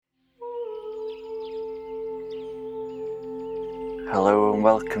Hello and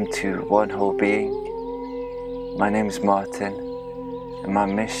welcome to One Whole Being. My name is Martin and my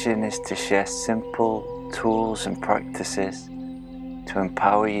mission is to share simple tools and practices to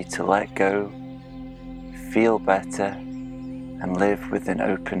empower you to let go, feel better and live with an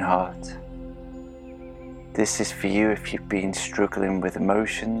open heart. This is for you if you've been struggling with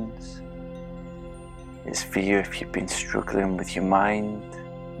emotions. It's for you if you've been struggling with your mind,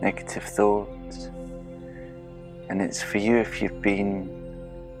 negative thoughts. And it's for you if you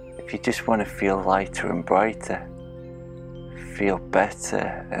just want to feel lighter and brighter, feel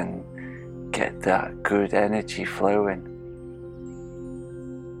better and get that good energy flowing.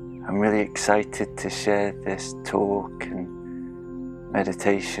 I'm really excited to share this talk and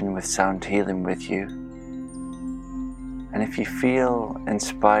meditation with sound healing with you. And if you feel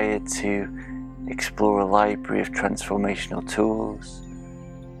inspired to explore a library of transformational tools,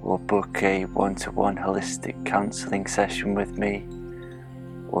 or book a one-to-one holistic counselling session with me,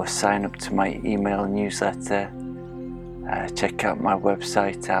 or sign up to my email newsletter, check out my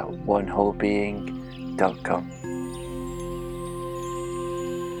website at onewholebeing.com.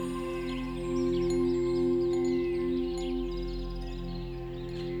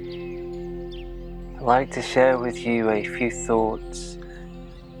 I'd like to share with you a few thoughts,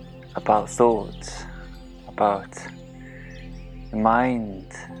 about the mind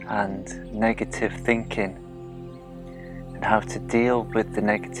and negative thinking and how to deal with the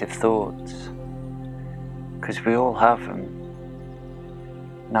negative thoughts, because we all have them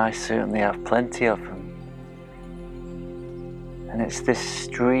and I certainly have plenty of them. And it's this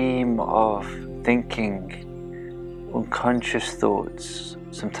stream of thinking, unconscious thoughts,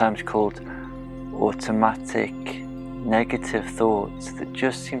 sometimes called automatic negative thoughts, that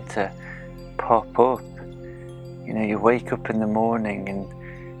just seem to pop up. You know, you wake up in the morning and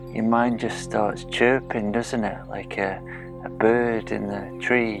your mind just starts chirping, doesn't it? Like a bird in the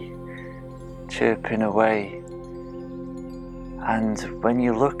tree chirping away. And when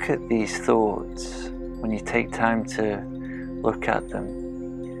you look at these thoughts, when you take time to look at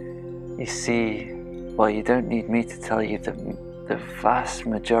them, you see, well, you don't need me to tell you that the vast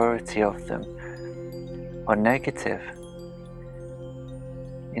majority of them are negative.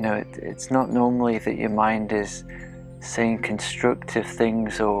 You know, it's not normally that your mind is saying constructive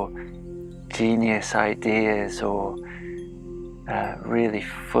things or genius ideas or really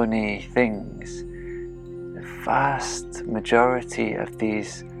funny things. The vast majority of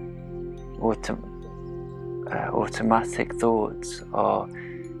these automatic thoughts are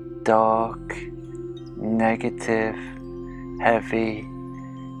dark, negative, heavy.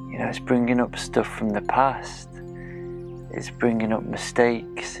 You know, it's bringing up stuff from the past. It's bringing up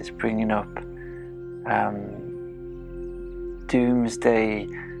mistakes. It's bringing up doomsday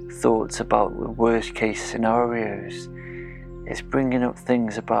thoughts about the worst case scenarios. It's bringing up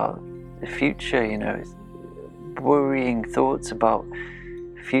things about the future, you know, worrying thoughts about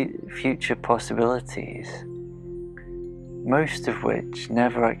future possibilities, most of which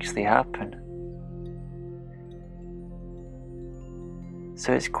never actually happen.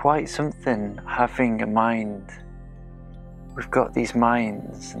 So it's quite something having a mind. We've got these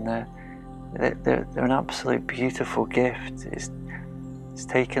minds and they're an absolute beautiful gift. It's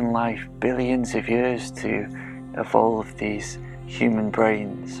taken life billions of years to evolve these human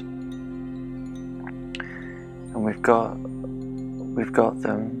brains. And we've got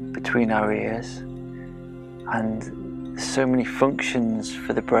them between our ears, and there's so many functions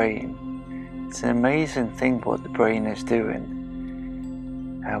for the brain. It's an amazing thing what the brain is doing.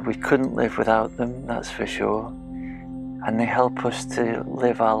 We couldn't live without them, that's for sure. And they help us to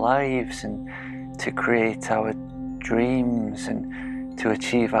live our lives and to create our dreams and to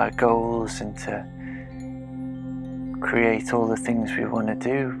achieve our goals and to create all the things we want to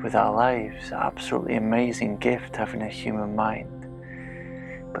do with our lives. Absolutely amazing gift having a human mind.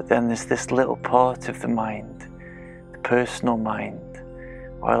 But then there's this little part of the mind, the personal mind,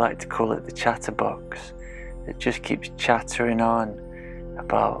 or I like to call it the chatterbox, that just keeps chattering on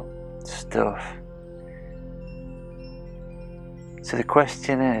about stuff. So the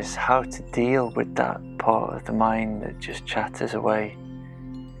question is how to deal with that part of the mind that just chatters away.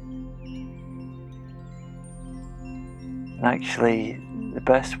 And actually, the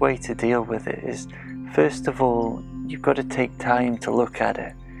best way to deal with it is, first of all, you've got to take time to look at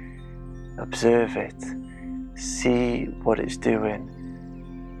it, observe it, see what it's doing.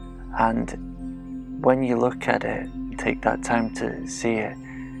 And when you look at it, take that time to see it,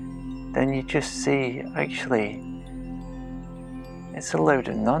 then you just see, actually, it's a load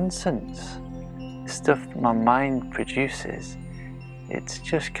of nonsense. The stuff that my mind produces, it's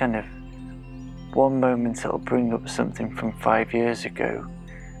just kind of one moment it'll bring up something from 5 years ago,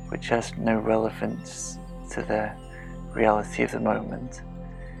 which has no relevance to the reality of the moment.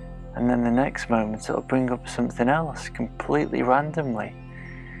 And then the next moment it'll bring up something else completely randomly.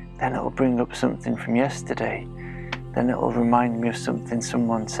 Then it'll bring up something from yesterday. Then it'll remind me of something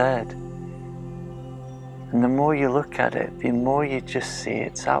someone said. And the more you look at it, the more you just see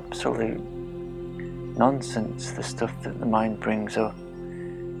it's absolute nonsense, the stuff that the mind brings up,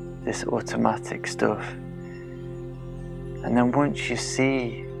 this automatic stuff. And then once you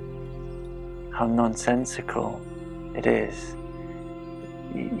see how nonsensical it is,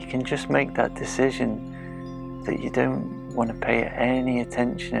 you can just make that decision that you don't want to pay any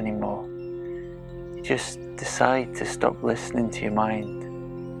attention anymore. You just decide to stop listening to your mind.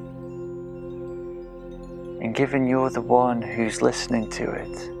 And given you're the one who's listening to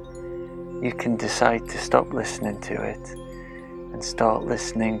it, you can decide to stop listening to it and start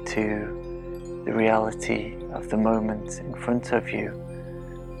listening to the reality of the moment in front of you,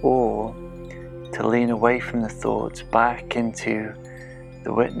 or to lean away from the thoughts back into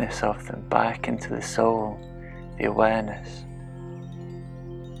the witness of them, back into the soul, the awareness.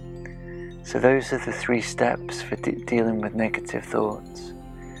 So those are the 3 steps for dealing with negative thoughts.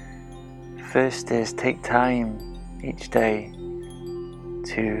 First is take time each day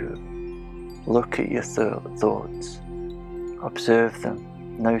to look at your thoughts, observe them,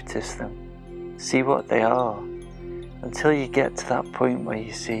 notice them, see what they are, until you get to that point where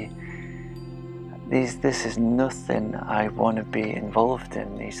you see this is nothing I want to be involved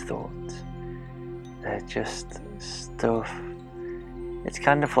in, these thoughts. They're just stuff. It's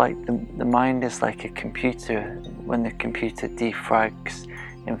kind of like the mind is like a computer. When the computer defrags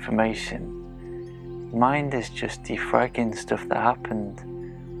information, mind is just defragging stuff that happened.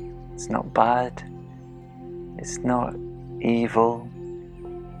 It's not bad, it's not evil,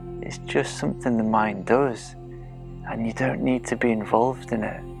 it's just something the mind does, and you don't need to be involved in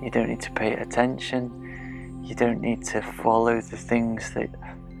it. You don't need to pay attention. You don't need to follow the things that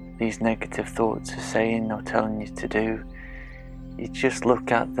these negative thoughts are saying or telling you to do. You just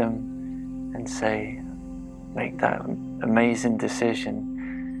look at them and say, make that amazing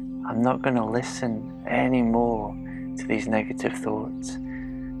decision. I'm not going to listen anymore to these negative thoughts.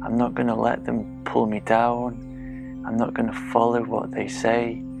 I'm not going to let them pull me down. I'm not going to follow what they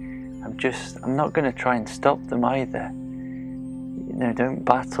say. I'm not going to try and stop them either. Don't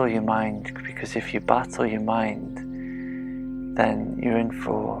battle your mind, because if you battle your mind, then you're in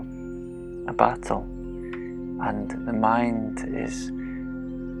for a battle, and the mind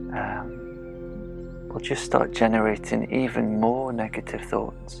will just start generating even more negative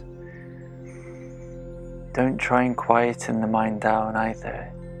thoughts. Don't try and quieten the mind down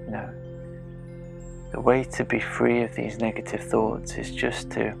either. The way to be free of these negative thoughts is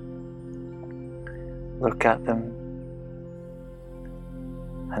just to look at them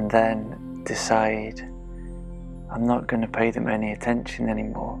and then decide, I'm not going to pay them any attention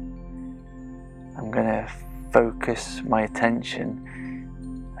anymore. I'm going to focus my attention,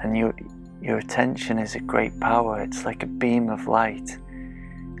 and your attention is a great power. It's like a beam of light,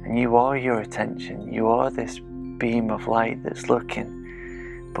 and you are your attention. You are this beam of light that's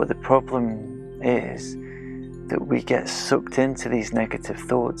looking. But the problem is that we get sucked into these negative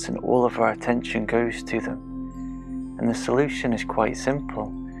thoughts and all of our attention goes to them. And the solution is quite simple.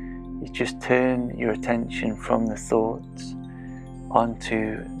 You just turn your attention from the thoughts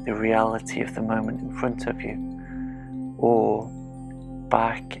onto the reality of the moment in front of you, or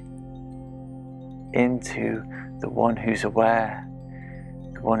back into the one who's aware,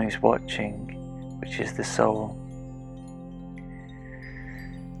 the one who's watching, which is the soul.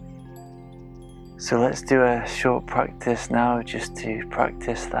 So let's do a short practice now, just to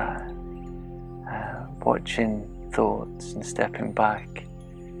practice that, watching thoughts and stepping back.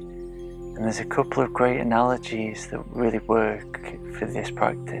 And there's a couple of great analogies that really work for this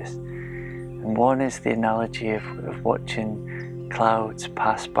practice. And one is the analogy of watching clouds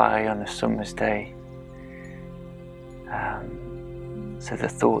pass by on a summer's day. So the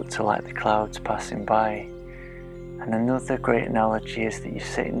thoughts are like the clouds passing by. And another great analogy is that you're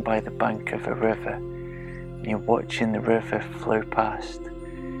sitting by the bank of a river and you're watching the river flow past,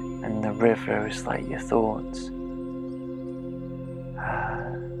 and the river is like your thoughts.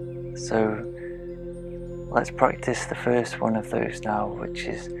 So let's practice the first one of those now, which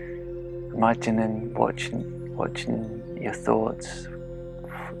is imagining watching your thoughts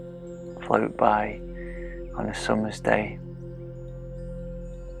float by on a summer's day.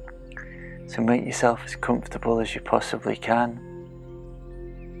 So make yourself as comfortable as you possibly can,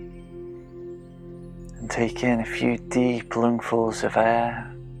 and take in a few deep lungfuls of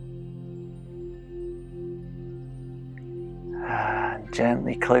air,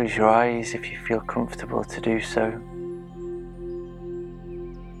 Gently close your eyes if you feel comfortable to do so.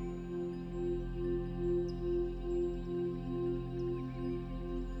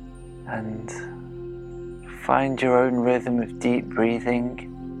 And find your own rhythm of deep breathing.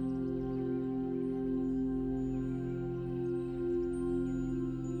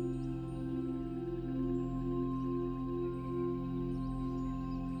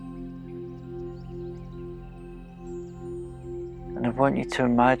 And I want you to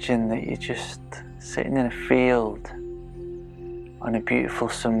imagine that you're just sitting in a field on a beautiful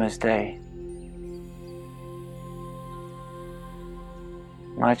summer's day.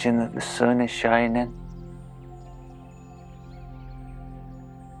 Imagine that the sun is shining.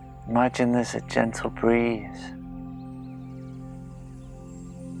 Imagine there's a gentle breeze.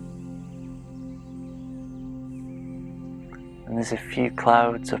 And there's a few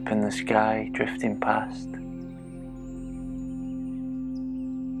clouds up in the sky drifting past.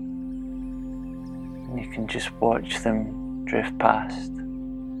 And you can just watch them drift past.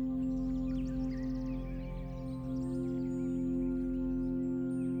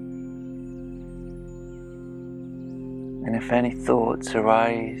 And if any thoughts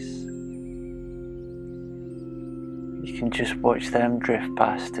arise, you can just watch them drift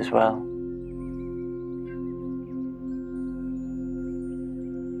past as well.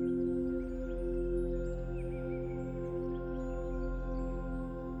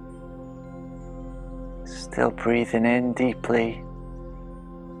 Still breathing in deeply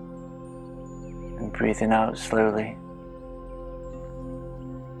and breathing out slowly.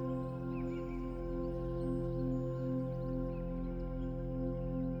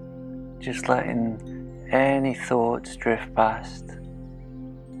 Just letting any thoughts drift past.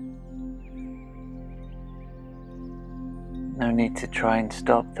 No need to try and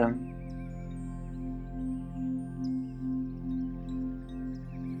stop them.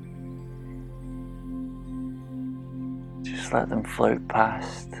 Just let them float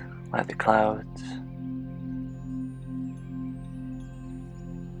past like the clouds.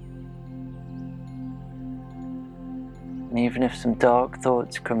 And even if some dark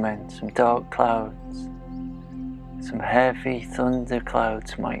thoughts come in, some dark clouds, some heavy thunder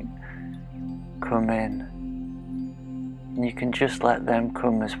clouds might come in, and you can just let them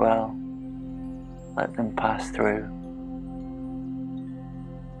come as well. Let them pass through.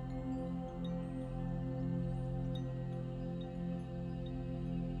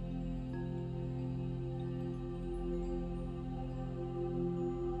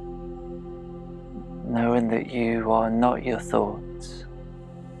 Knowing that you are not your thoughts,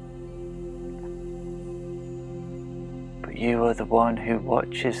 but you are the one who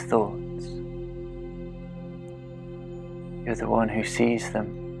watches thoughts. You're the one who sees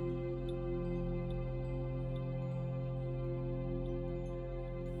them.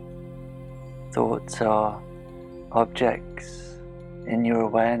 Thoughts are objects in your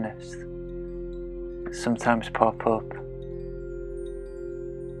awareness that sometimes pop up.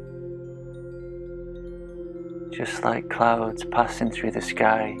 Just like clouds passing through the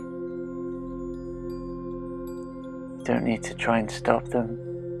sky. You don't need to try and stop them.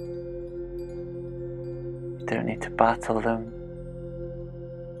 You don't need to battle them.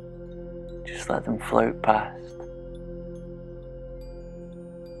 Just let them float past.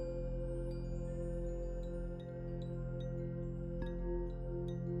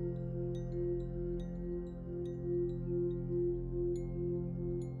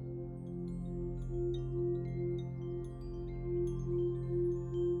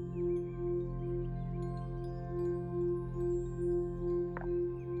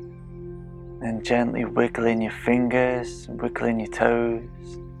 And gently wiggling your fingers, wiggling your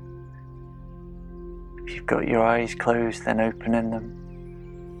toes. If you've got your eyes closed, then opening them.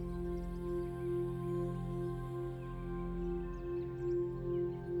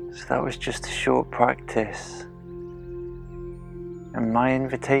 So that was just a short practice. And my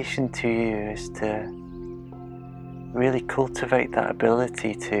invitation to you is to really cultivate that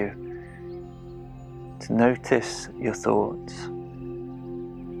ability to notice your thoughts,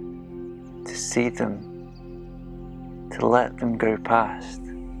 to see them, to let them go past,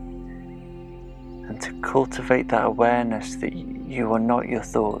 and to cultivate that awareness that you are not your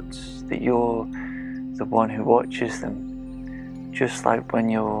thoughts, that you're the one who watches them. Just like when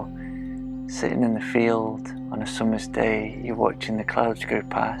you're sitting in the field on a summer's day, you're watching the clouds go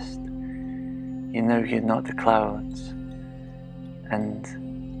past. You know you're not the clouds, and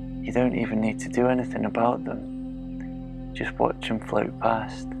you don't even need to do anything about them. Just watch them float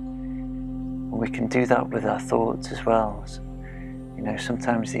past. And we can do that with our thoughts as well. You know,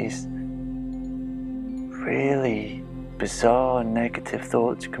 sometimes these really bizarre negative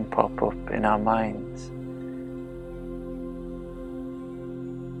thoughts can pop up in our minds.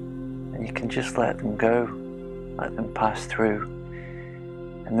 And you can just let them go, let them pass through.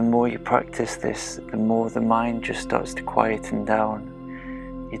 And the more you practice this, the more the mind just starts to quieten down.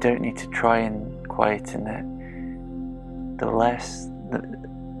 You don't need to try and quieten it. The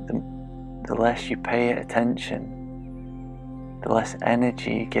less you pay it attention, the less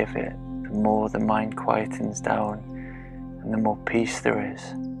energy you give it, the more the mind quietens down, and the more peace there is,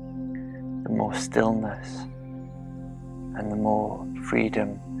 the more stillness, and the more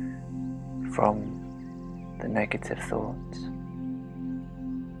freedom from the negative thoughts.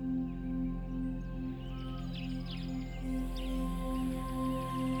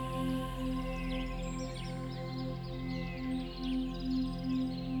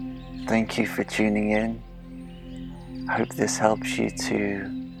 Thank you for tuning in. I hope this helps you to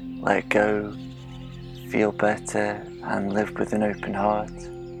let go, feel better, and live with an open heart.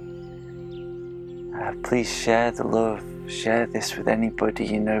 Please share the love, share this with anybody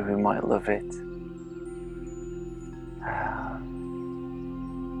you know who might love it.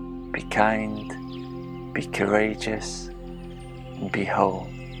 Be kind, be courageous, and be whole.